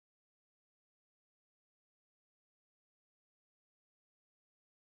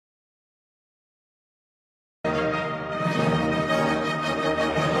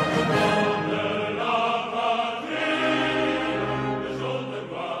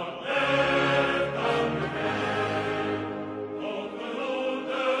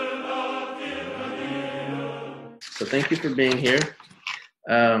thank you for being here.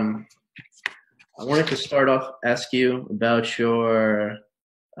 I wanted to start off, ask you about your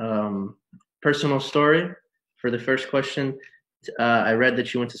personal story. For the first question, I read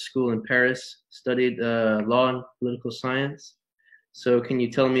that you went to school in Paris, studied law and political science. So can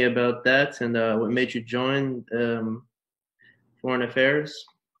you tell me about that and what made you join foreign affairs?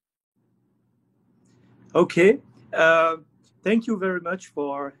 Okay. Thank you very much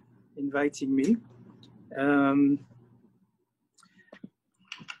for inviting me.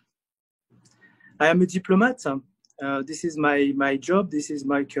 I am a diplomat. This is my job. This is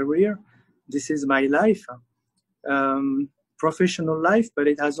my career. This is my life, professional life, but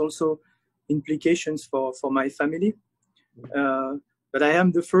it has also implications for my family. But I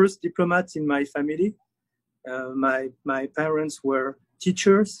am the first diplomat in my family. My parents were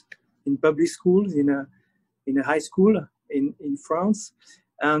teachers in public schools, in a high school in France,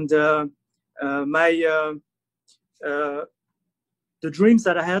 and the dreams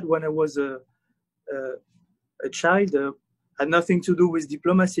that I had when I was a child had nothing to do with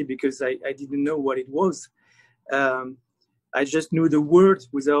diplomacy, because I didn't know what it was. I just knew the word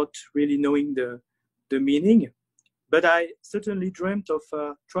without really knowing the meaning. But I certainly dreamt of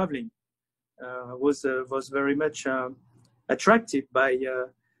traveling. Was very much attracted by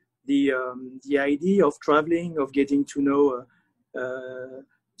the idea of traveling, of getting to know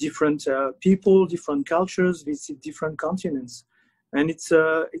different people, different cultures, visit different continents. And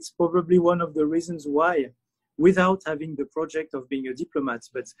it's probably one of the reasons why, without having the project of being a diplomat,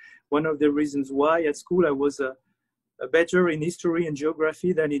 but one of the reasons why at school I was better in history and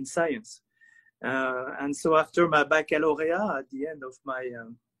geography than in science. And so after my baccalaureate, at the end of my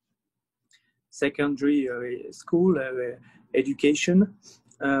secondary school education,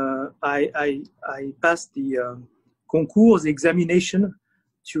 I passed the concours examination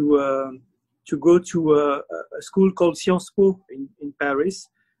to go to a school called Sciences Po in Paris.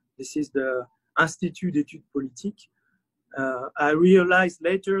 This is the Institut d'études politiques. I realized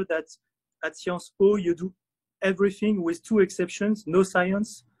later that at Sciences Po you do everything with two exceptions: no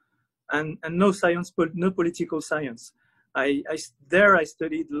science and no science, no political science. There I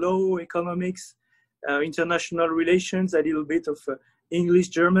studied law, economics, international relations, a little bit of English,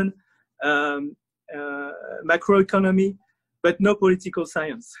 German, macroeconomy, but no political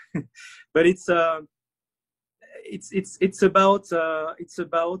science. But it's about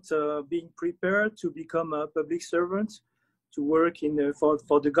being prepared to become a public servant, to work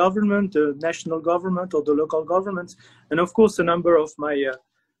for the government, the national government or the local government, and of course a number of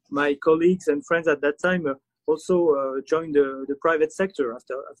my colleagues and friends at that time also joined the private sector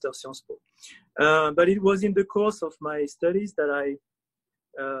after Sciences Po. But it was in the course of my studies that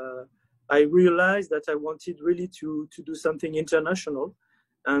I realized that I wanted really to do something international.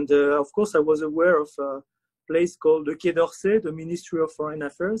 And of course I was aware of a place called the Quai d'Orsay, the Ministry of Foreign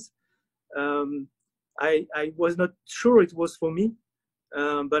Affairs. I was not sure it was for me,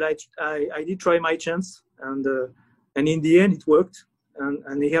 but I did try my chance, and in the end it worked,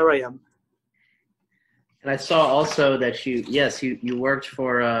 and here I am. And I saw also that you worked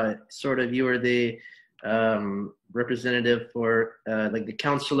for you were the representative for like the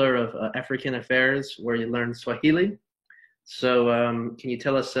counselor of African affairs, where you learned Swahili. So can you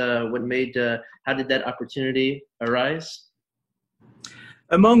tell us how did that opportunity arise?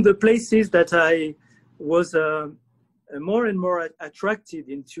 Among the places that I was more and more attracted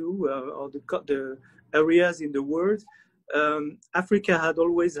into, or the areas in the world, Africa had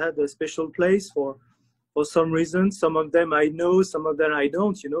always had a special place for some reason. Some of them I know, some of them I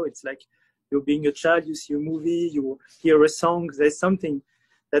don't. You know, it's like you're being a child, you see a movie, you hear a song, there's something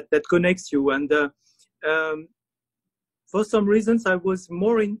that connects you. And for some reasons, I was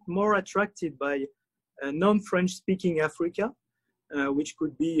more attracted by non-French speaking Africa, which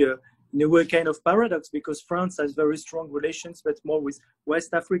could be in a way kind of paradox, because France has very strong relations, but more with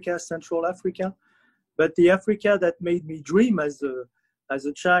West Africa, Central Africa. But the Africa that made me dream as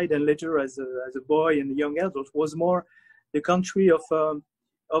a child and later as a boy and a young adult was more the country of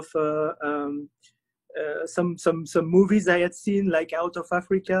some movies I had seen, like Out of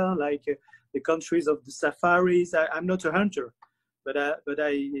Africa, like the countries of the safaris. I'm not a hunter, but I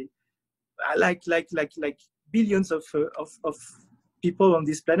like billions of people on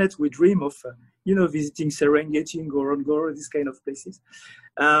this planet. We dream of visiting Serengeti, Ngorongoro, these kind of places.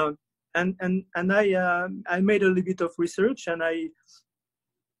 And I made a little bit of research, and it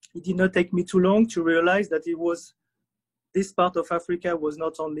did not take me too long to realize that this part of Africa was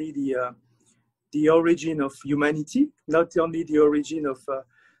not only the origin of humanity, not only the origin of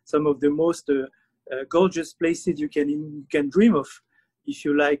some of the most gorgeous places you can dream of, if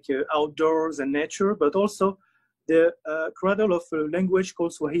you like outdoors and nature, but also the cradle of a language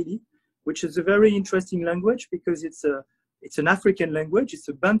called Swahili, which is a very interesting language because it's an African language. It's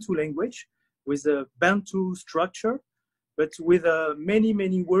a Bantu language with a Bantu structure, but with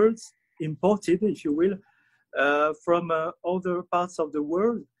many words imported, if you will, from other parts of the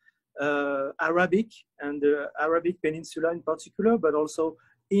world, Arabic and the Arabic Peninsula in particular, but also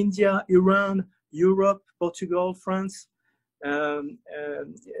India, Iran, Europe, Portugal, France,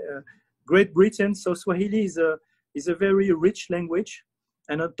 Great Britain. So Swahili is a very rich language,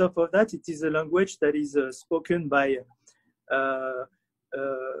 and on top of that, it is a language that is spoken by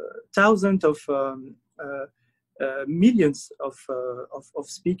thousands of millions of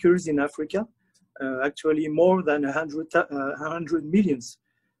speakers in Africa. Actually, more than 100 millions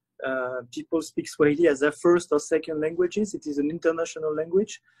people speak Swahili as their first or second languages. It is an international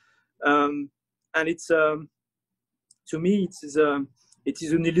language, and it's to me it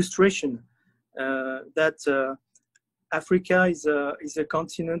is an illustration that Africa is a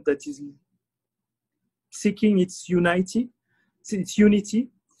continent that is seeking its unity.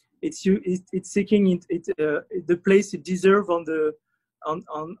 It's seeking the place it deserves on the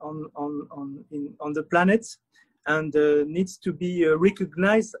planet, and needs to be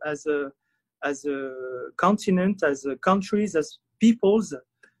recognized as a continent, as countries, as peoples,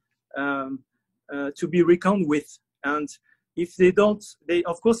 to be reckoned with. And if they don't,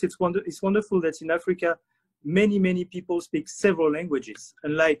 of course it's wonderful that in Africa many people speak several languages,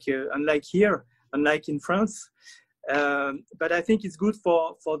 unlike here, unlike in France. But I think it's good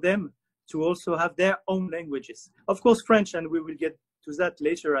for them to also have their own languages. Of course, French, and we will get to that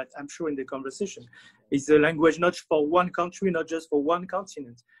later, I'm sure, in the conversation, is a language not for one country, not just for one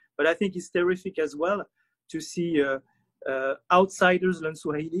continent. But I think it's terrific as well to see outsiders learn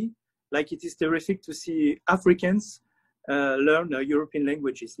Swahili, like it is terrific to see Africans learn European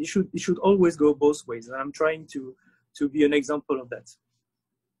languages. It should always go both ways, and I'm trying to be an example of that.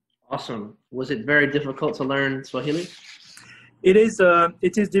 Awesome. Was it very difficult to learn Swahili? It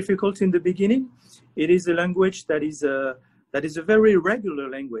is difficult in the beginning. It is a language that is a very regular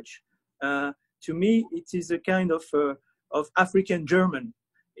language. To me, it is a kind of African German.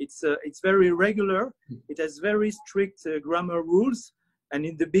 It's very regular. It has very strict grammar rules, and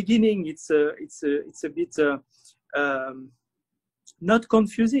in the beginning, it's a bit not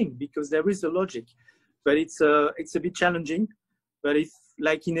confusing because there is a logic, but it's a bit challenging. But if,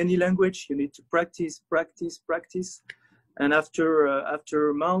 like in any language, you need to practice, and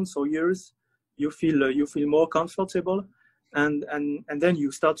after months or years, you feel more comfortable, and then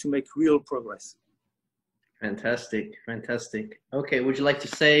you start to make real progress. Fantastic. Okay, would you like to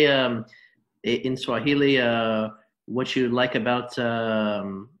say in Swahili what you like about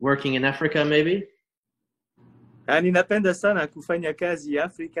working in Africa, maybe? Ninapenda sana kufanya kazi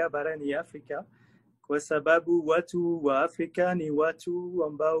Afrika, barani Afrika, kwa sababu watu wa Afrika ni watu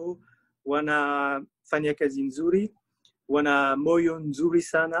ambao wanafanya kazi nzuri, wana moyo nzuri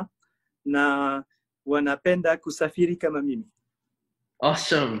sana, na wanapenda kusafiri kama mimi.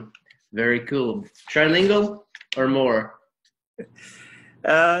 Awesome. Very cool. Trilingual or more?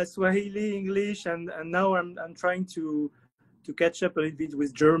 Swahili, English, and now I'm trying to catch up a little bit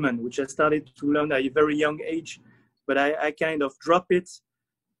with German, which I started to learn at a very young age, but I kind of dropped it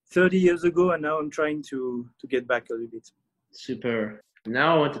 30 years ago, and now I'm trying to get back a little bit. Super.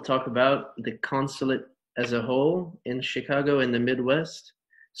 Now I want to talk about the consulate as a whole in Chicago, in the Midwest.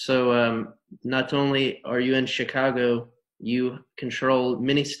 So not only are you in Chicago, you control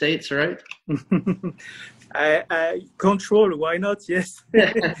many states, right? I control, why not? Yes.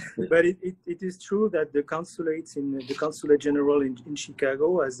 But it is true that the consulate general in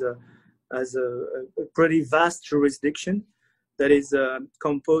Chicago has a pretty vast jurisdiction that is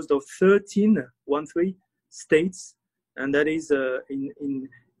composed of 13 states, and that is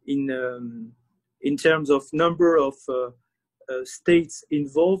in terms of number of states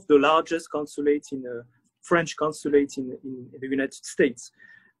involved, the largest consulate French consulate in the United States.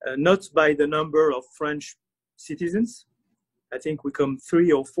 Not by the number of French citizens, I think we come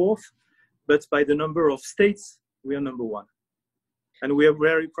 3rd or 4th, but by the number of states, we are number 1. And we are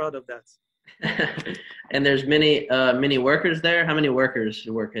very proud of that. And there's many workers there. How many workers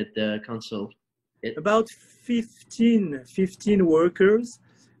work at the consul? About 15 workers,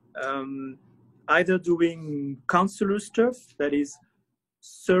 either doing consular stuff, that is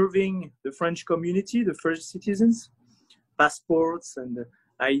serving the French community, the French citizens, passports and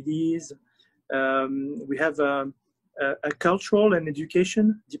IDs. We have a cultural and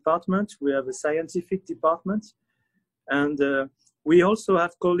education department. We have a scientific department. And we also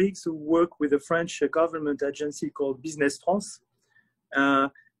have colleagues who work with a French government agency called Business France.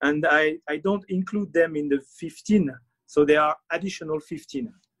 and I don't include them in the 15. So there are additional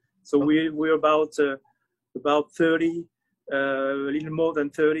 15. So we're about 30, a little more than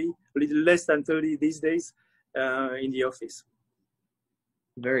 30, a little less than 30 these days in the office.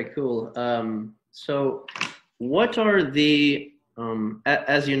 Very cool. So what are the,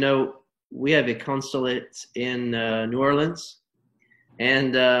 as you know, we have a consulate in New Orleans,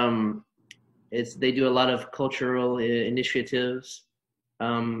 and they do a lot of cultural initiatives.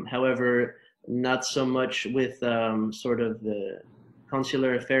 However, not so much with sort of the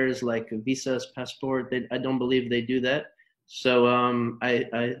consular affairs like visas, passport. I don't believe they do that. So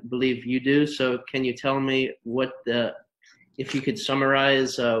I believe you do. So can you tell me if you could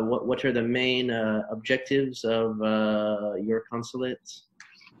summarize what are the main objectives of your consulate?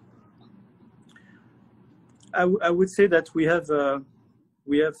 I would say that we have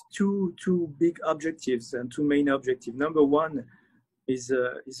two big objectives and two main objectives. Number one is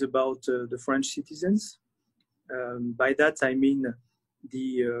about the French citizens. By that I mean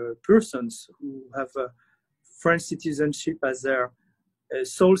the persons who have French citizenship as their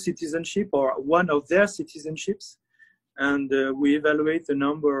sole citizenship or one of their citizenships, and we evaluate the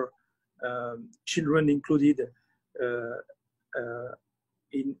number children included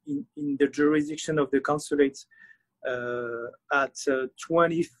in the jurisdiction of the consulate at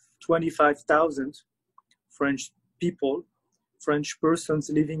 25,000 French people, French persons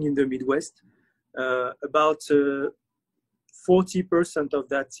living in the Midwest. About 40% of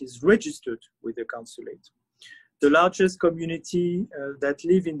that is registered with the consulate. The largest community that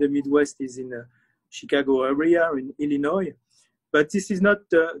live in the Midwest is in the Chicago area in Illinois, but this is not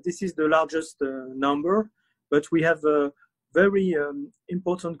this is the largest number. But we have very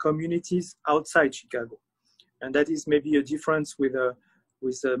important communities outside Chicago, and that is maybe a difference with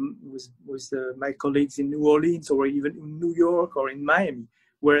my colleagues in New Orleans or even in New York or in Miami,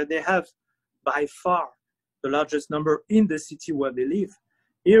 where they have by far the largest number in the city where they live.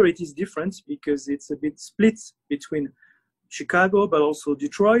 Here it is different because it's a bit split between Chicago, but also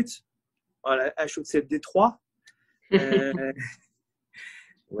Detroit, or I should say Detroit, Des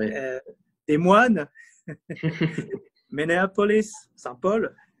Moines, Minneapolis, St. Paul,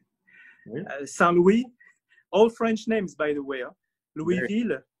 Saint Louis, all French names, by the way,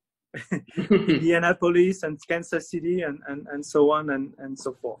 Louisville, Indianapolis, and Kansas City, and so on and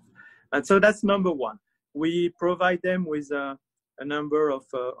so forth. And so that's number one. We provide them with a number of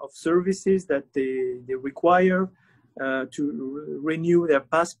services that they require to renew their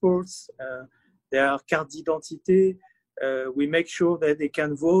passports, their carte d'identité. We make sure that they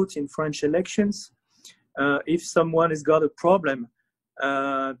can vote in French elections. If someone has got a problem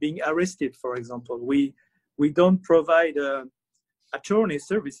being arrested, for example, we don't provide attorney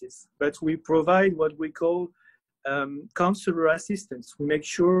services, but we provide what we call consular assistance. We make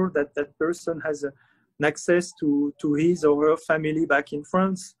sure that that person has an access to his or her family back in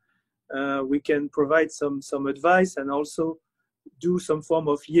France. We can provide some advice and also do some form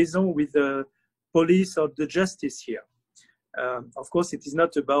of liaison with the police or the justice here. Of course, it is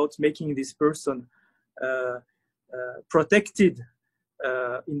not about making this person protected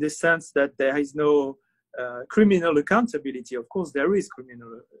in the sense that there is no criminal accountability. Of course, there is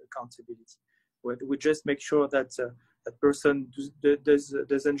criminal accountability. We just make sure that that person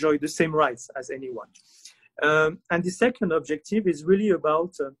does enjoy the same rights as anyone. And the second objective is really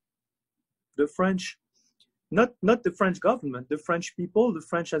about the French, not the French government, the French people, the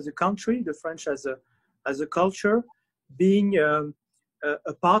French as a country, the French as a culture, being a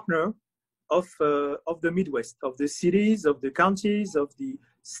partner of the Midwest, of the cities, of the counties, of the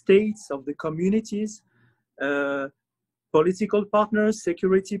states, of the communities, political partners,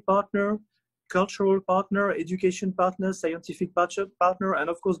 security partner, cultural partner, education partner, scientific partner, and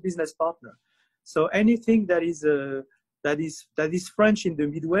of course business partner. So anything that is French in the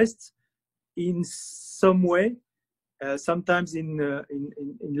Midwest, in some way, sometimes to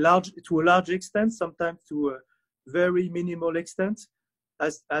a large extent, sometimes to a very minimal extent,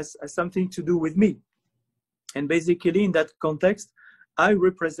 has something to do with me. And basically, in that context, I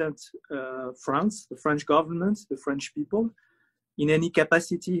represent France, the French government, the French people, in any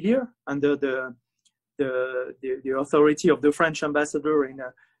capacity here under the authority of the French ambassador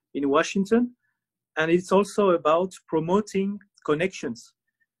in Washington. And it's also about promoting connections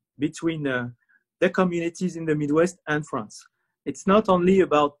between the communities in the Midwest and France. It's not only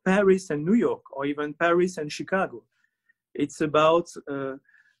about Paris and New York, or even Paris and Chicago. It's about Le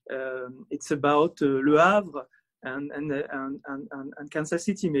Havre and Kansas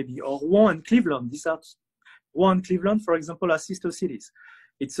City maybe, or Rouen and Cleveland. These are Rouen and Cleveland, for example, are sister cities.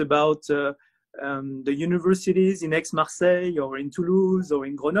 It's about the universities in Aix-Marseille or in Toulouse or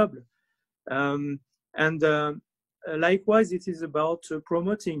in Grenoble. Likewise, it is about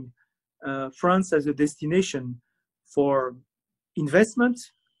promoting France as a destination for investment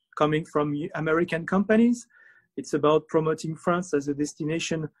coming from American companies. It's about promoting France as a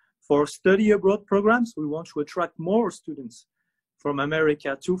destination for study abroad programs. We want to attract more students from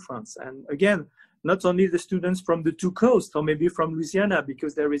America to France. And again, not only the students from the two coasts or maybe from Louisiana,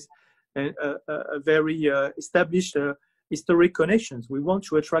 because there is a very established historic connections. We want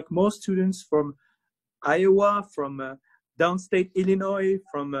to attract more students from Iowa, from downstate Illinois,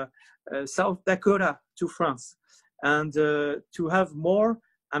 from South Dakota to France, and to have more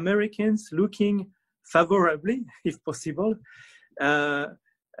Americans looking favorably, if possible,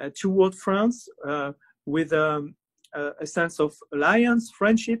 toward France with a sense of alliance,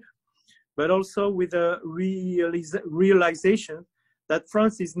 friendship, but also with a realization that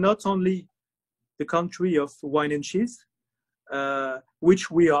France is not only the country of wine and cheese, which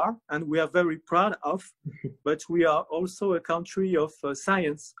we are, and we are very proud of, but we are also a country of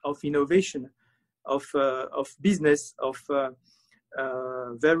science, of innovation, of business, of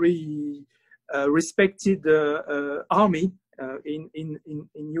very respected army in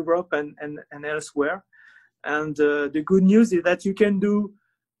Europe and elsewhere. And the good news is that you can do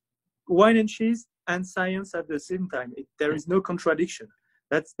wine and cheese and science at the same time. There is no contradiction.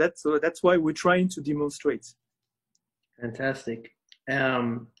 That's why we're trying to demonstrate. Fantastic.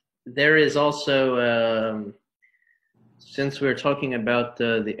 There is also, since we're talking about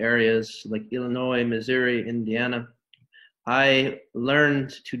the areas like Illinois, Missouri, Indiana, I learned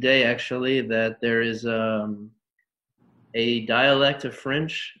today actually that there is a dialect of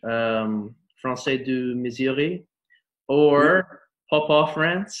French, Français du Missouri, or Papa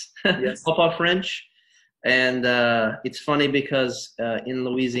France, yes. Papa French. And it's funny because in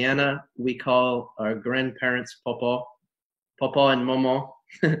Louisiana, we call our grandparents Papa and Maman.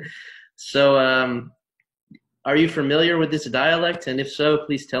 So are you familiar with this dialect? And if so,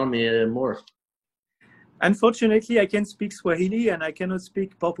 please tell me more. Unfortunately, I can speak Swahili and I cannot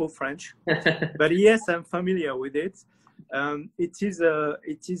speak Popo French, but yes, I'm familiar with it. It is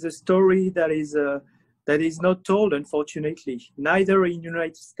a story that is not told, unfortunately, neither in the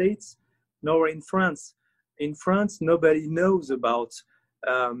United States nor in France. In France, nobody knows about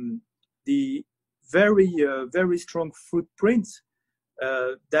the very strong footprint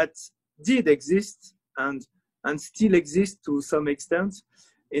that did exist and still exists to some extent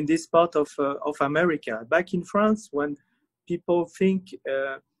in this part of America. Back in France, when people think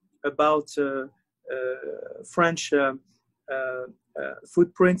about French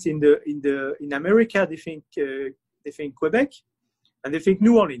footprints in America, they think Quebec, and they think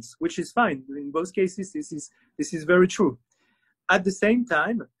New Orleans, which is fine. In both cases, this is very true. At the same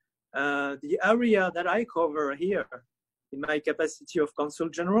time, the area that I cover here in my capacity of Consul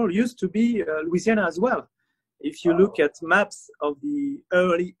General used to be Louisiana as well. If you look at maps of the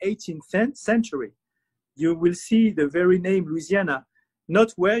early 18th century, you will see the very name Louisiana,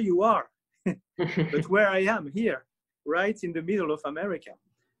 not where you are, but where I am here, right in the middle of America.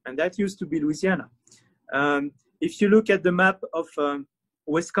 And that used to be Louisiana. If you look at the map of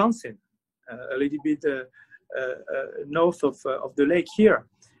Wisconsin, a little bit north of the lake here,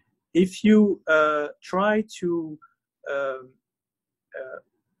 if you try to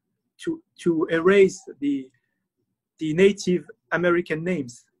erase the Native American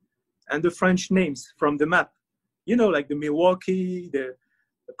names and the French names from the map, you know, like the Milwaukee, the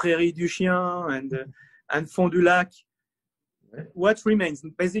Prairie du Chien, and Fond du Lac, what remains?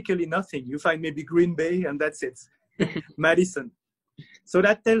 Basically nothing. You find maybe Green Bay, and that's it. Madison. So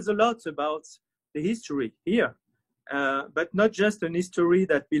that tells a lot about the history here, but not just an history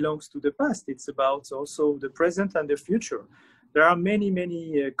that belongs to the past. It's about also the present and the future. There are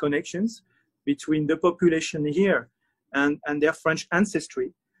many connections between the population here and their French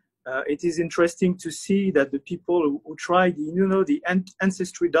ancestry. It is interesting to see that the people who tried, the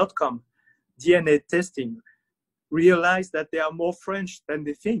Ancestry.com DNA testing realize that they are more French than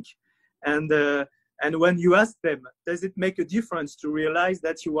they think. And when you ask them, does it make a difference to realize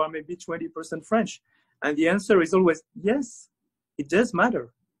that you are maybe 20% French? And the answer is always, yes, it does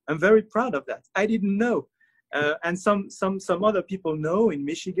matter. I'm very proud of that. I didn't know. And some other people know in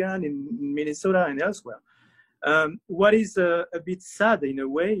Michigan, in Minnesota, and elsewhere. What is a bit sad in a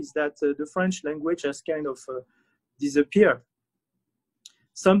way is that the French language has kind of disappeared.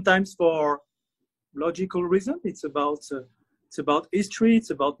 Sometimes for logical reason, it's about history, it's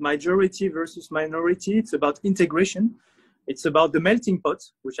about majority versus minority, it's about integration, it's about the melting pot,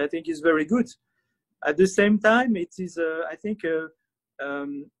 which I think is very good. At the same time, it is, I think,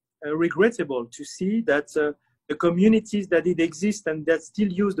 regrettable to see that the communities that did exist and that still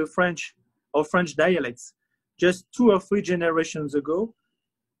use the French or French dialects just 2 or 3 generations ago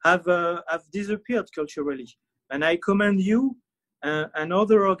have disappeared culturally. And I commend you and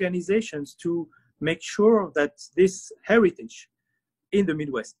other organizations to make sure that this heritage in the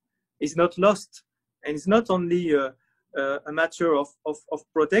Midwest is not lost. And it's not only a matter of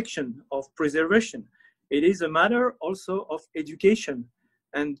protection, of preservation. It is a matter also of education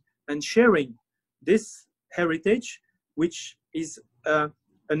and sharing this heritage, which is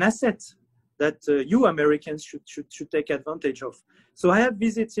an asset that you Americans should take advantage of. So I have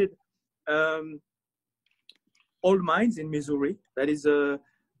visited old mines in Missouri. That is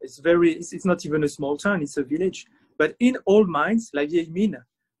it's not even a small town, it's a village. But in old mines, La Vieille Mine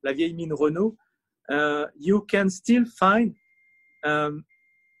Renault, you can still find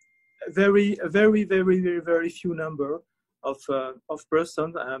very few number of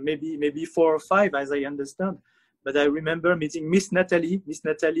persons, maybe 4 or 5, as I understand. But I remember meeting Miss Natalie. Miss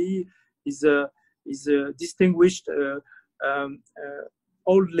Natalie is a distinguished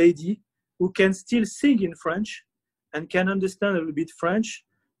old lady who can still sing in French and can understand a little bit French,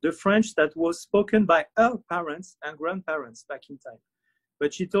 the French that was spoken by her parents and grandparents back in time.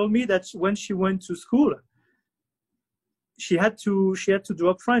 But she told me that when she went to school, she had to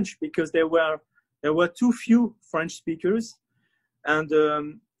drop French because there were too few French speakers, and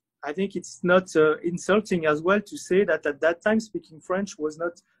I think it's not insulting as well to say that at that time speaking French was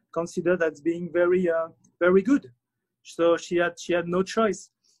not considered as being very good. So she had no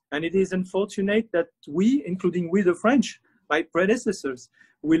choice, and it is unfortunate that we, including we the French, my predecessors,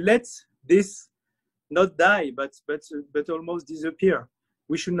 we let this not die but almost disappear.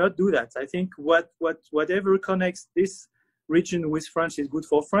 We should not do that. I think whatever connects this region with France is good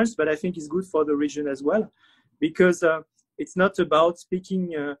for France, but I think it's good for the region as well, because it's not about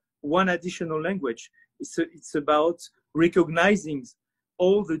speaking one additional language. It's about recognizing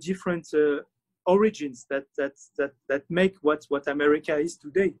all the different origins that make what America is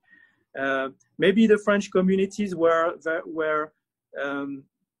today. Maybe the French communities were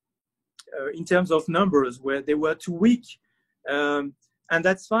in terms of numbers, where they were too weak, and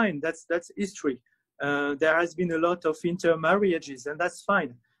that's fine. That's history. There has been a lot of intermarriages, and that's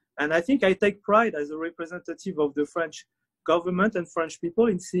fine. And I think I take pride as a representative of the French government and French people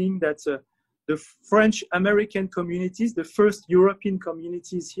in seeing that the French American communities, the first European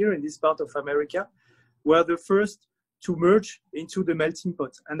communities here in this part of America, were the first to merge into the melting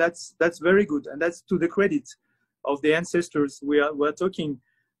pot. And that's very good. And that's to the credit of the ancestors we're talking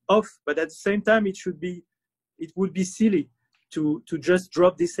of. But at the same time, it would be silly to just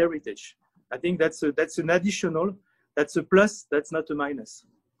drop this heritage. I think that's an additional, that's a plus, that's not a minus.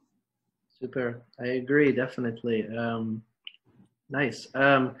 Super. I agree, definitely. Nice.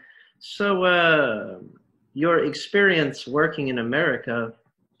 So your experience working in America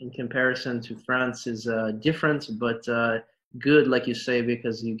in comparison to France is different, but good, like you say,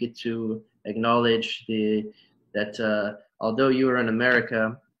 because you get to acknowledge that although you are in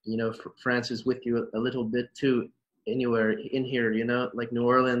America, France is with you a little bit too, anywhere in here, like New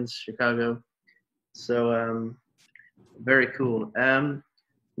Orleans, Chicago. So very cool.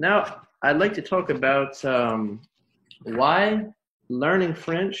 Now I'd like to talk about why learning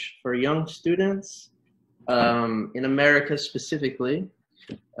French for young students in America specifically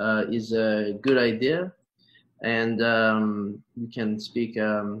is a good idea. And you can speak,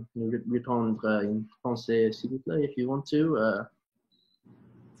 répondre en français s'il vous plaît, if you want to.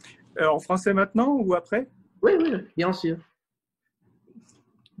 En français maintenant ou après? Oui, bien sûr.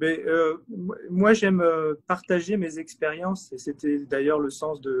 Mais, moi, j'aime partager mes expériences, et c'était d'ailleurs le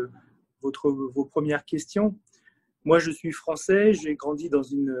sens de vos premières questions. Moi, je suis français, j'ai grandi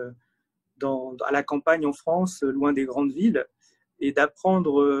à la campagne en France, loin des grandes villes, et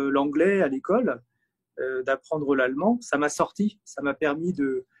d'apprendre l'anglais à l'école, d'apprendre l'allemand, ça m'a sorti, ça m'a permis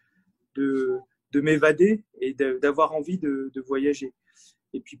de m'évader et d'avoir envie de voyager.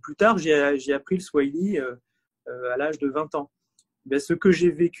 Et puis plus tard, j'ai appris le swahili à l'âge de 20 ans. Ben, ce que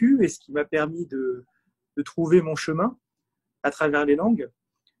j'ai vécu et ce qui m'a permis de trouver mon chemin à travers les langues,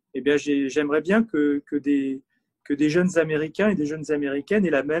 eh bien, j'aimerais bien que des jeunes Américains et des jeunes Américaines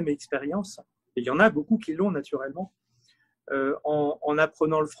aient la même expérience. Et il y en a beaucoup qui l'ont naturellement en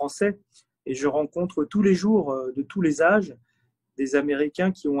apprenant le français. Et je rencontre tous les jours, de tous les âges, des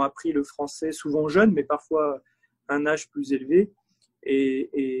Américains qui ont appris le français, souvent jeunes, mais parfois à un âge plus élevé,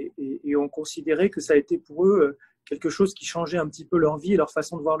 et ont considéré que ça a été pour eux quelque chose qui changeait un petit peu leur vie et leur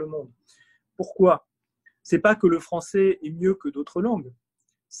façon de voir le monde. Pourquoi? C'est pas que le français est mieux que d'autres langues.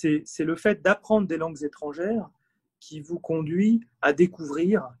 C'est le fait d'apprendre des langues étrangères qui vous conduit à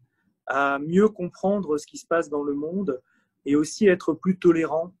découvrir, à mieux comprendre ce qui se passe dans le monde et aussi être plus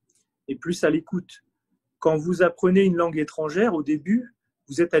tolérant et plus à l'écoute. Quand vous apprenez une langue étrangère, au début,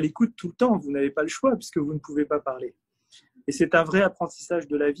 vous êtes à l'écoute tout le temps, vous n'avez pas le choix puisque vous ne pouvez pas parler. Et c'est un vrai apprentissage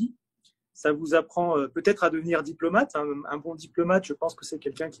de la vie. Ça vous apprend peut-être à devenir diplomate. Un bon diplomate, je pense que c'est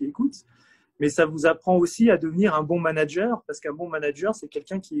quelqu'un qui écoute, mais ça vous apprend aussi à devenir un bon manager, parce qu'un bon manager, c'est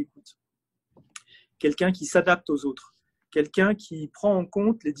quelqu'un qui écoute, quelqu'un qui s'adapte aux autres, quelqu'un qui prend en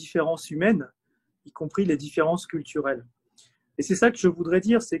compte les différences humaines, y compris les différences culturelles. Et c'est ça que je voudrais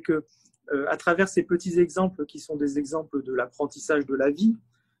dire, c'est que à travers ces petits exemples qui sont des exemples de l'apprentissage de la vie,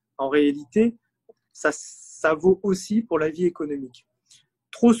 en réalité, ça vaut aussi pour la vie économique.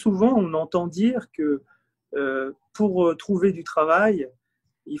 Trop souvent, on entend dire que pour trouver du travail,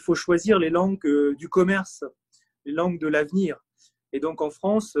 il faut choisir les langues du commerce, les langues de l'avenir. Et donc en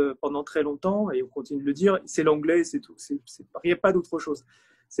France, pendant très longtemps, et on continue de le dire, c'est l'anglais, c'est tout. Il n'y a pas d'autre chose.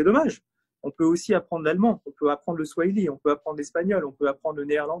 C'est dommage. On peut aussi apprendre l'allemand, on peut apprendre le swahili, on peut apprendre l'espagnol, on peut apprendre le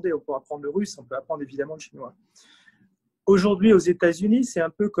néerlandais, on peut apprendre le russe, on peut apprendre évidemment le chinois. Aujourd'hui, aux États-Unis, c'est un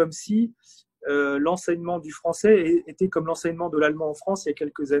peu comme si l'enseignement du français était comme l'enseignement de l'allemand en France il y a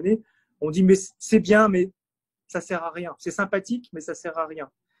quelques années. On dit mais c'est bien, mais ça sert à rien. C'est sympathique, mais ça sert à rien.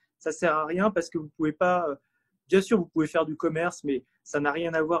 Ça sert à rien parce que vous pouvez pas. Bien sûr, vous pouvez faire du commerce, mais ça n'a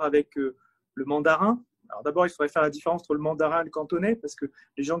rien à voir avec le mandarin. Alors d'abord, il faudrait faire la différence entre le mandarin et le cantonais, parce que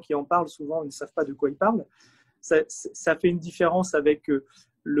les gens qui en parlent souvent, ils ne savent pas de quoi ils parlent. Ça fait une différence avec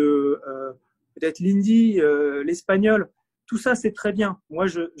peut-être l'hindi, l'espagnol. Tout ça, c'est très bien. Moi,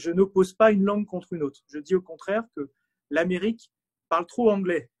 je n'oppose pas une langue contre une autre. Je dis au contraire que l'Amérique parle trop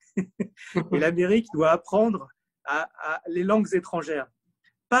anglais. Et l'Amérique doit apprendre les langues étrangères.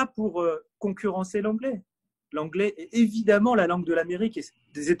 Pas pour concurrencer l'anglais. L'anglais est évidemment la langue de l'Amérique et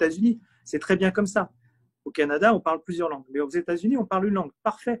des États-Unis. C'est très bien comme ça. Au Canada, on parle plusieurs langues. Mais aux États-Unis, on parle une langue.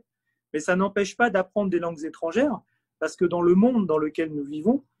 Parfait. Mais ça n'empêche pas d'apprendre des langues étrangères parce que dans le monde dans lequel nous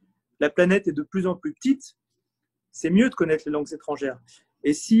vivons, la planète est de plus en plus petite. C'est mieux de connaître les langues étrangères.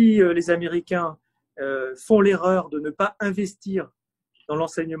 Et si les Américains font l'erreur de ne pas investir dans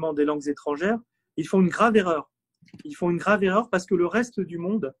l'enseignement des langues étrangères, ils font une grave erreur. Ils font une grave erreur parce que le reste du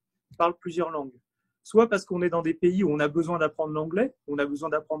monde parle plusieurs langues. Soit parce qu'on est dans des pays où on a besoin d'apprendre l'anglais, où on a besoin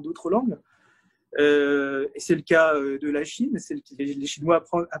d'apprendre d'autres langues. Et c'est le cas de la Chine. Les Chinois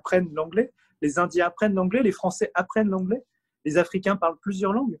apprennent l'anglais, les Indiens apprennent l'anglais, les Français apprennent l'anglais, les Africains parlent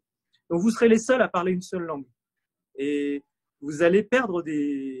plusieurs langues. Donc vous serez les seuls à parler une seule langue. Et vous allez perdre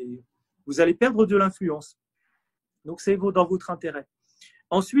de l'influence. Donc c'est dans votre intérêt.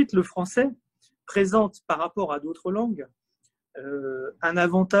 Ensuite, le français présente par rapport à d'autres langues un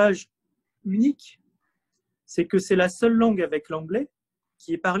avantage unique, c'est que c'est la seule langue avec l'anglais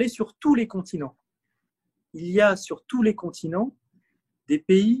qui est parlée sur tous les continents. Il y a sur tous les continents des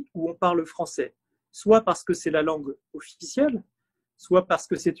pays où on parle français, soit parce que c'est la langue officielle, soit parce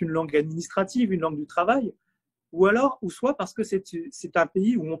que c'est une langue administrative, une langue du travail, ou soit parce que c'est un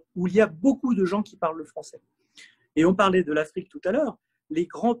pays où il y a beaucoup de gens qui parlent le français. Et on parlait de l'Afrique tout à l'heure, les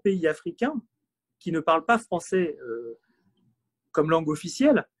grands pays africains qui ne parlent pas français comme langue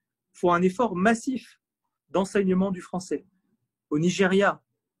officielle font un effort massif d'enseignement du français. Au Nigeria,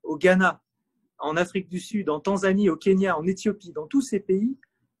 au Ghana, en Afrique du Sud, en Tanzanie, au Kenya, en Éthiopie, dans tous ces pays,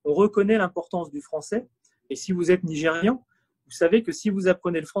 on reconnaît l'importance du français. Et si vous êtes nigérian, vous savez que si vous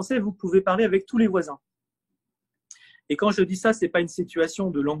apprenez le français, vous pouvez parler avec tous les voisins. Et quand je dis ça, ce n'est pas une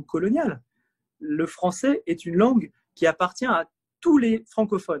situation de langue coloniale. Le français est une langue qui appartient à tous les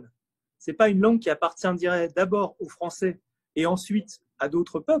francophones. Ce n'est pas une langue qui appartient d'abord aux Français et ensuite à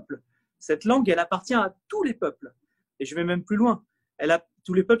d'autres peuples. Cette langue, elle appartient à tous les peuples. Et je vais même plus loin.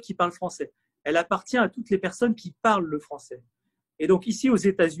 Tous les peuples qui parlent français. Elle appartient à toutes les personnes qui parlent le français. Et donc ici aux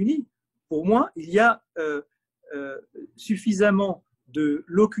États-Unis, pour moi, il y a suffisamment de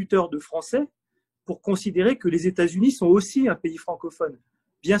locuteurs de français pour considérer que les États-Unis sont aussi un pays francophone.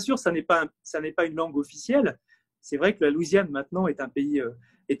 Bien sûr, ça n'est pas une langue officielle. C'est vrai que la Louisiane maintenant est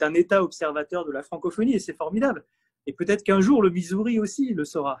un État observateur de la francophonie et c'est formidable. Et peut-être qu'un jour le Missouri aussi le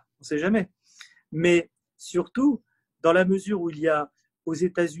sera. On ne sait jamais. Mais surtout, dans la mesure où il y a aux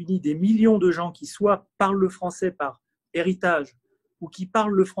États-Unis des millions de gens qui soit parlent le français par héritage ou qui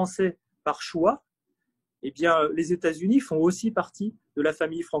parlent le français par choix, eh bien, les États-Unis font aussi partie de la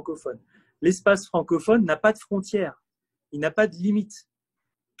famille francophone. L'espace francophone n'a pas de frontières, il n'a pas de limites.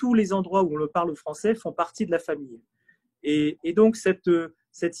 Tous les endroits où on parle français font partie de la famille. Et donc,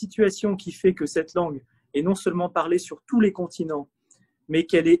 cette situation qui fait que cette langue est non seulement parlée sur tous les continents, mais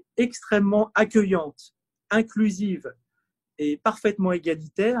qu'elle est extrêmement accueillante, inclusive et parfaitement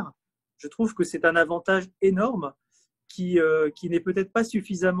égalitaire, je trouve que c'est un avantage énorme qui n'est peut-être pas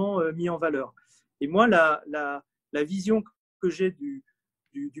suffisamment mis en valeur. Et moi, la vision que j'ai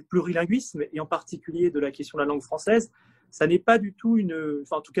du plurilinguisme, et en particulier de la question de la langue française, ça n'est pas du tout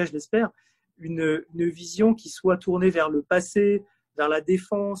enfin en tout cas je l'espère, une vision qui soit tournée vers le passé, vers la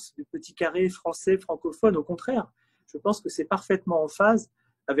défense du petit carré français francophone. Au contraire, je pense que c'est parfaitement en phase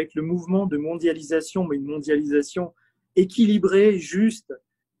avec le mouvement de mondialisation, mais une mondialisation équilibrée, juste,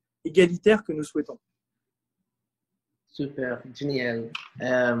 égalitaire que nous souhaitons. Super, génial.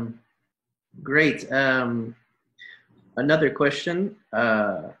 Great. Another question.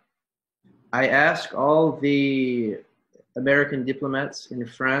 I ask all the American diplomats in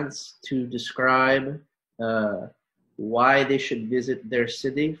France to describe why they should visit their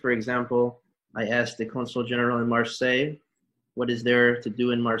city. For example, I asked the Consul General in Marseille, what is there to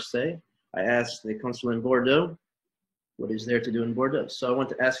do in Marseille? I asked the Consul in Bordeaux, what is there to do in Bordeaux? So I want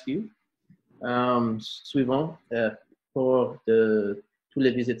to ask you, suivant, pour tous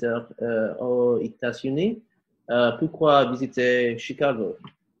les visiteurs aux États-Unis, pourquoi visiter Chicago?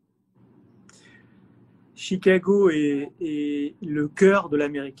 Chicago est le cœur de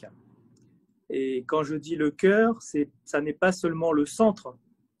l'Américain. Et quand je dis le cœur, ça n'est pas seulement le centre,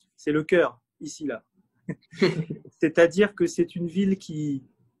 c'est le cœur, ici, là. C'est-à-dire que c'est une ville qui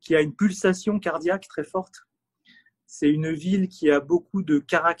a une pulsation cardiaque très forte. C'est une ville qui a beaucoup de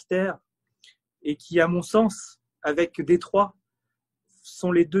caractère et qui, à mon sens, avec Détroit,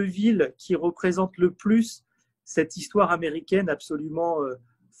 sont les deux villes qui représentent le plus cette histoire américaine absolument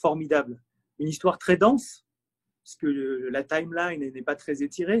formidable. Une histoire très dense, puisque la timeline n'est pas très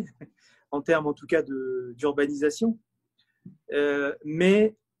étirée, en termes en tout cas d'urbanisation.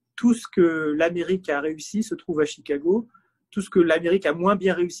 Mais tout ce que l'Amérique a réussi se trouve à Chicago. Tout ce que l'Amérique a moins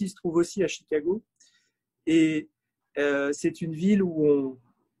bien réussi se trouve aussi à Chicago. Et c'est une ville où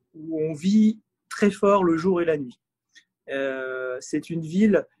on vit très fort le jour et la nuit. C'est une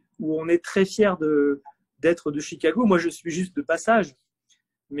ville où on est très fier d'être de Chicago. Moi, je suis juste de passage,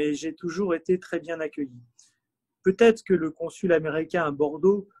 mais j'ai toujours été très bien accueilli. Peut-être que le consul américain à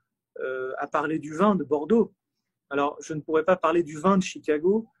Bordeaux a parlé du vin de Bordeaux. Alors, je ne pourrais pas parler du vin de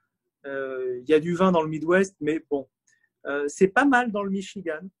Chicago. Il y a du vin dans le Midwest, mais bon, c'est pas mal dans le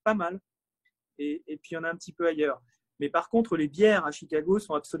Michigan, pas mal. Et puis, il y en a un petit peu ailleurs. Mais par contre, les bières à Chicago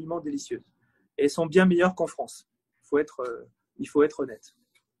sont absolument délicieuses. Et sont bien meilleures qu'en France. Il faut être honnête.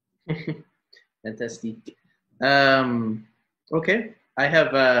 Fantastic. Okay, I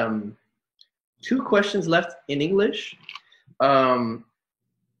have 2 questions left in English.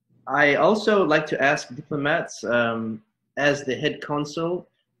 I also like to ask diplomats, as the head consul,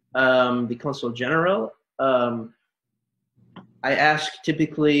 the consul general, I ask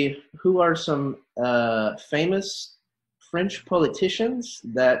typically, who are some famous French politicians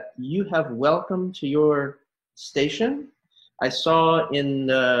that you have welcomed to your station? I saw in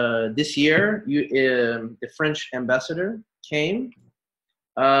this year, the French ambassador came.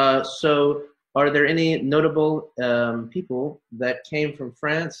 So are there any notable people that came from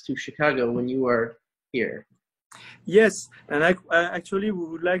France to Chicago when you were here? Yes, and actually we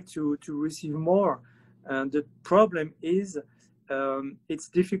would like to receive more. The problem is it's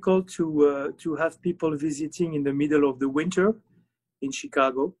difficult to have people visiting in the middle of the winter in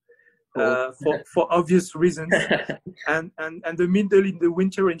Chicago. For obvious reasons. and the middle in the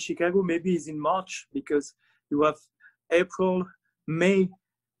winter in Chicago maybe is in March, because you have April, May,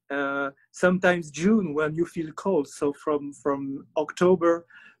 sometimes June when you feel cold. So from October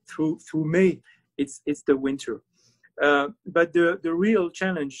through May, it's the winter. But the real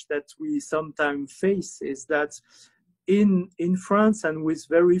challenge that we sometimes face is that in France, and with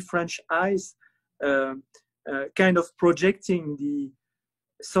very French eyes, kind of projecting the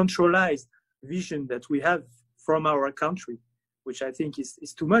centralized vision that we have from our country, which I think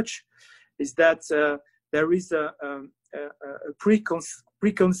is too much, is that there is a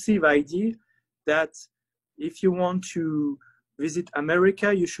preconceived idea that if you want to visit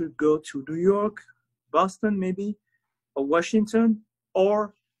America, you should go to New York, Boston maybe, or Washington,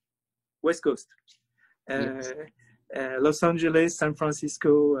 or West Coast. Yes. Los Angeles, San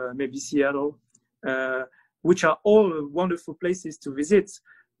Francisco, maybe Seattle, which are all wonderful places to visit,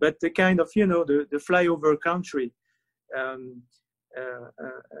 but the kind of, the flyover country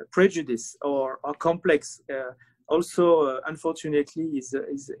prejudice or complex also, unfortunately, is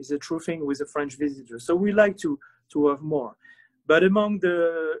a true thing with a French visitor. So we like to have more. But among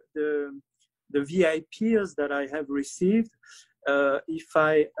the VIPs that I have received, if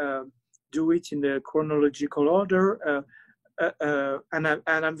I do it in the chronological order, and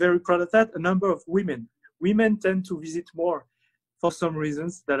I'm very proud of that, a number of women. Women tend to visit more for some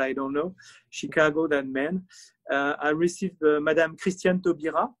reasons that I don't know, Chicago than men. I received Madame Christiane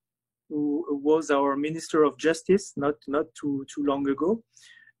Taubira, who was our Minister of Justice not too long ago.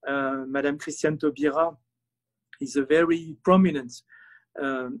 Madame Christiane Taubira is a very prominent,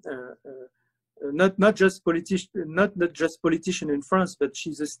 not just politician in France, but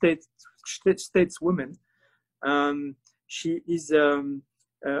she's a stateswoman. She is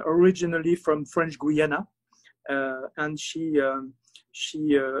originally from French Guiana, and she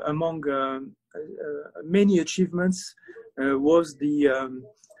among many achievements was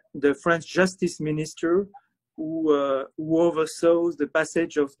the French Justice Minister who oversaw the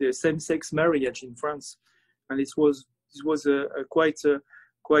passage of the same-sex marriage in France, and this was quite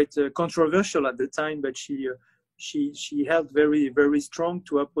controversial at the time, but she held very strong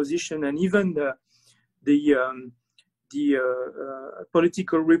to her position, and even the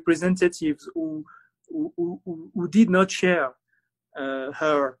political representatives who did not share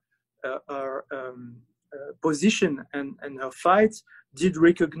her position and her fight did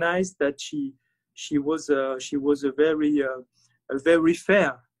recognize that she was a very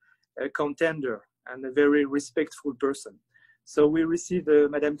fair contender and a very respectful person. So we received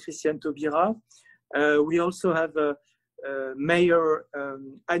Madame Christiane Taubira. We also have Mayor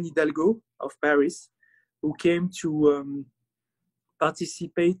Anne Hidalgo of Paris, who came to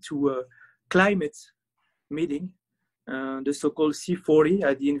participate to a climate meeting, the so-called C40,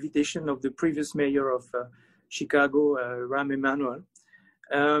 at the invitation of the previous mayor of Chicago, Rahm Emanuel.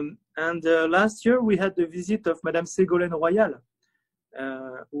 And last year we had the visit of Madame Ségolène Royal,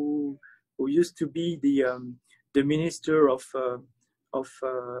 who used to be the Minister of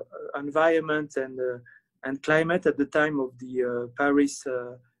Environment and Climate at the time of the Paris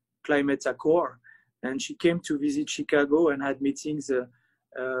Climate Accord. And she came to visit Chicago and had meetings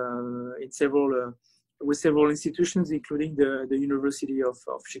with several institutions, including the University of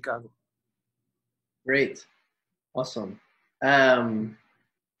Chicago. Great. Awesome.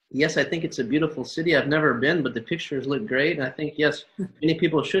 Yes, I think it's a beautiful city. I've never been, but the pictures look great. And I think, yes, many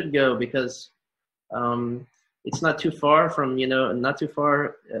people should go because it's not too far from,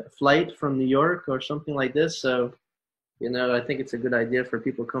 flight from New York or something like this. So, I think it's a good idea for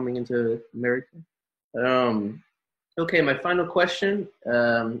people coming into America. Okay, my final question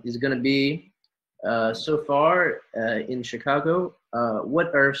is going to be, so far in Chicago,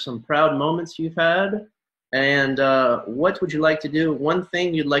 what are some proud moments you've had? And what would you like to do? One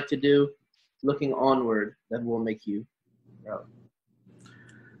thing you'd like to do looking onward that will make you proud?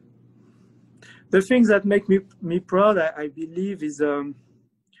 The things that make me proud, I believe, is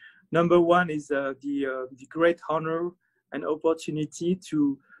number one is the great honor and opportunity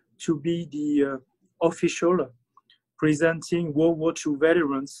to be the official presenting World War II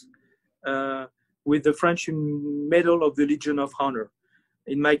veterans with the French Medal of the Legion of Honor.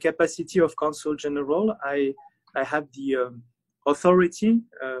 In my capacity of Consul General, I have the authority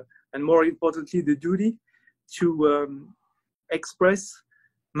and, more importantly, the duty to express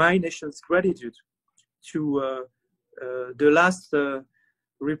my nation's gratitude to the last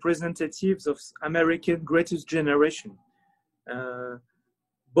representatives of American greatest generation.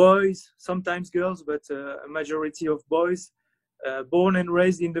 Boys, sometimes girls, but a majority of boys, born and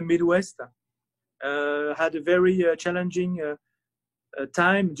raised in the Midwest, had a very challenging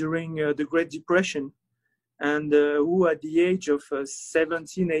time during the Great Depression, and who at the age of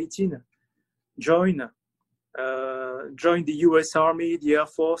 17, 18 joined the U.S. Army, the Air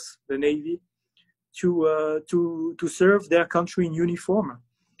Force, the Navy, to serve their country in uniform.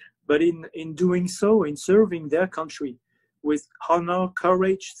 But in doing so, in serving their country with honor,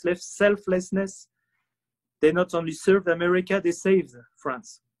 courage, selflessness, they not only served America, they saved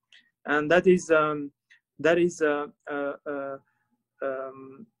France. And that is a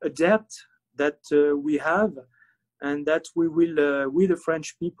debt that we have, and that we will, with the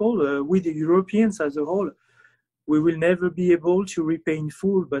French people, with the Europeans as a whole, we will never be able to repay in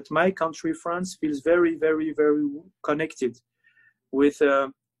full. But my country, France, feels very, very, very connected with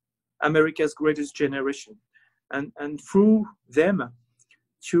America's greatest generation, and through them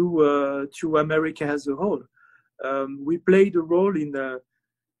to America as a whole. We played a role in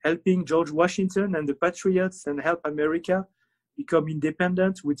helping George Washington and the Patriots and help America become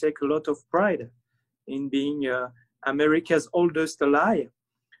independent. We take a lot of pride in being America's oldest ally,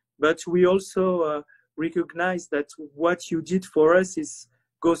 but we also recognize that what you did for us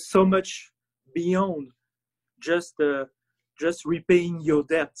goes so much beyond just repaying your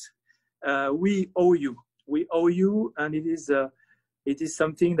debt. We owe you, and it is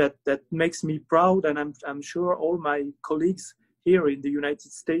something that makes me proud, and I'm sure all my colleagues here in the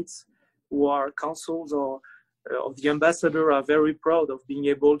United States who are consuls or of the ambassador are very proud of being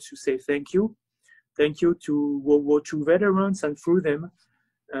able to say thank you. Thank you to World War II veterans and through them,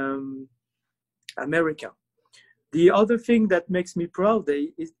 America. The other thing that makes me proud,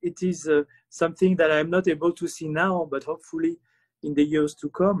 it is something that I'm not able to see now, but hopefully in the years to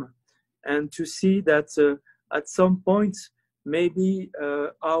come, and to see that at some point, maybe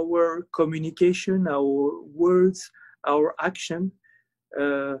our communication, our words, our action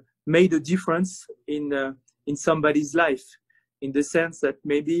made a difference in somebody's life, in the sense that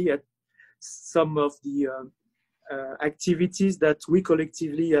maybe at some of the activities that we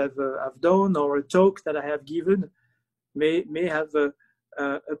collectively have done, or a talk that I have given, may have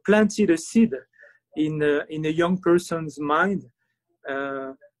planted a seed in a young person's mind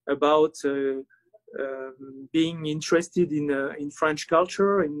about being interested in French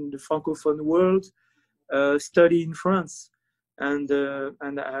culture, in the Francophone world, study in France, and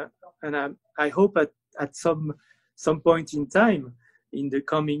I hope at some point in time, in the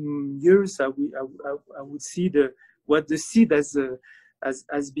coming years, I would see what the seed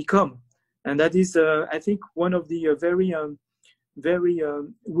has become, and that is, I think, one of the very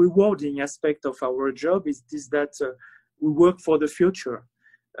rewarding aspect of our job is that we work for the future,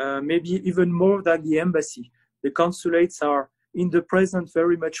 maybe even more than the embassy. The consulates are in the present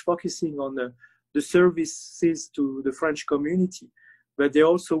very much focusing on the services to the French community, but they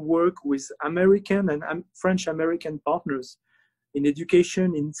also work with American and French-American partners in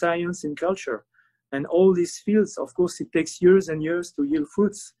education, in science, in culture. And all these fields, of course, it takes years and years to yield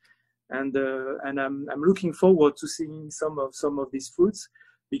fruits. And I'm looking forward to seeing some of these fruits,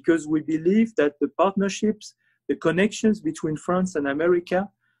 because we believe that the partnerships, the connections between France and America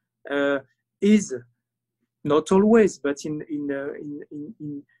is not always, but in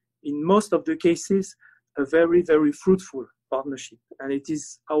most of the cases, a very, very fruitful partnership. And it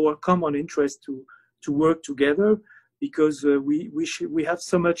is our common interest to work together, because we have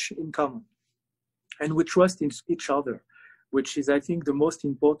so much in common, and we trust in each other, which is, I think, the most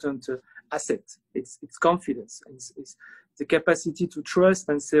important asset. It's confidence, and it's the capacity to trust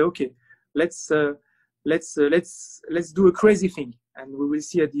and say, okay, let's do a crazy thing, and we will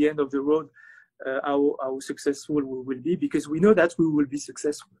see at the end of the road how successful we will be, because we know that we will be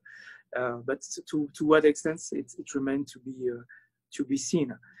successful. But to what extent, it remains to be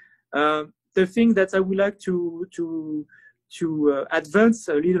seen. The thing that I would like to advance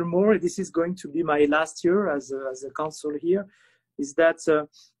a little more, this is going to be my last year as a consul here, is that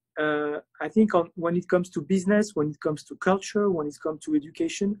I think when it comes to business, when it comes to culture, when it comes to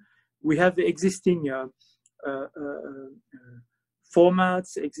education, we have existing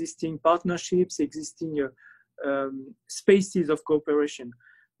formats, existing partnerships, existing spaces of cooperation.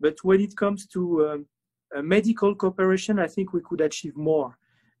 But when it comes to medical cooperation, I think we could achieve more.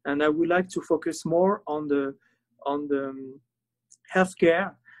 And I would like to focus more on the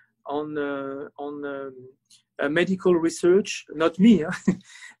healthcare, on medical research, not me,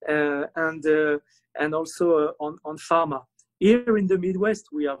 and also on pharma. Here in the Midwest,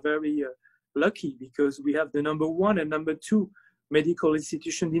 we are very lucky, because we have the #1 and #2 medical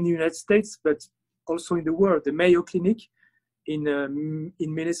institution in the United States, but also in the world. The Mayo Clinic in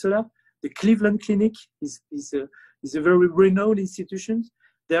Minnesota, the Cleveland Clinic is a very renowned institution.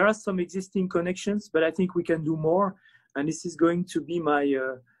 There are some existing connections, but I think we can do more, and this is going to be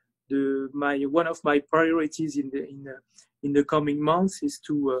one of my priorities in the coming months, is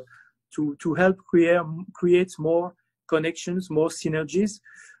to help create more connections, more synergies.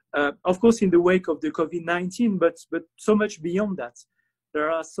 Of course, in the wake of the COVID-19, but so much beyond that. There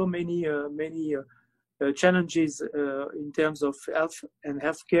are so many challenges in terms of health and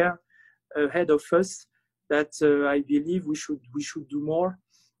healthcare ahead of us that I believe we should do more.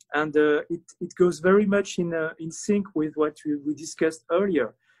 And it goes very much in sync with what we discussed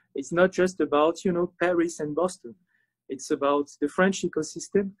earlier. It's not just about, Paris and Boston. It's about the French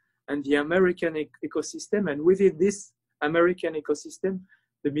ecosystem and the American ecosystem. And within this American ecosystem,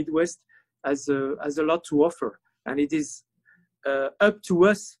 the Midwest has a lot to offer. And it is up to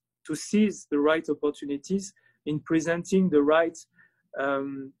us to seize the right opportunities in presenting the right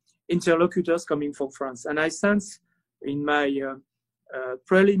interlocutors coming from France. And I sense in my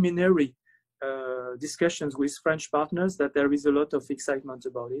preliminary discussions with French partners that there is a lot of excitement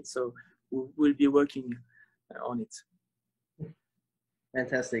about it. So we'll be working on it.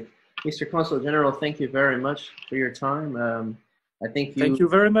 Fantastic. Mr. Consul General, thank you very much for your time. Thank you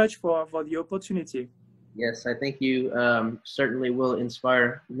very much for the opportunity. Yes, I think you certainly will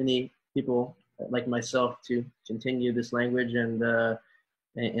inspire many people like myself to continue this language and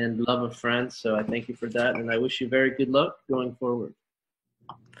love of France. So I thank you for that, and I wish you very good luck going forward.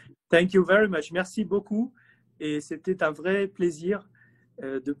 Thank you very much. Merci beaucoup. et c'était un vrai plaisir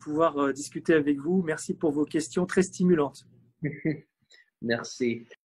de pouvoir discuter avec vous. Merci pour vos questions très stimulantes. Merci.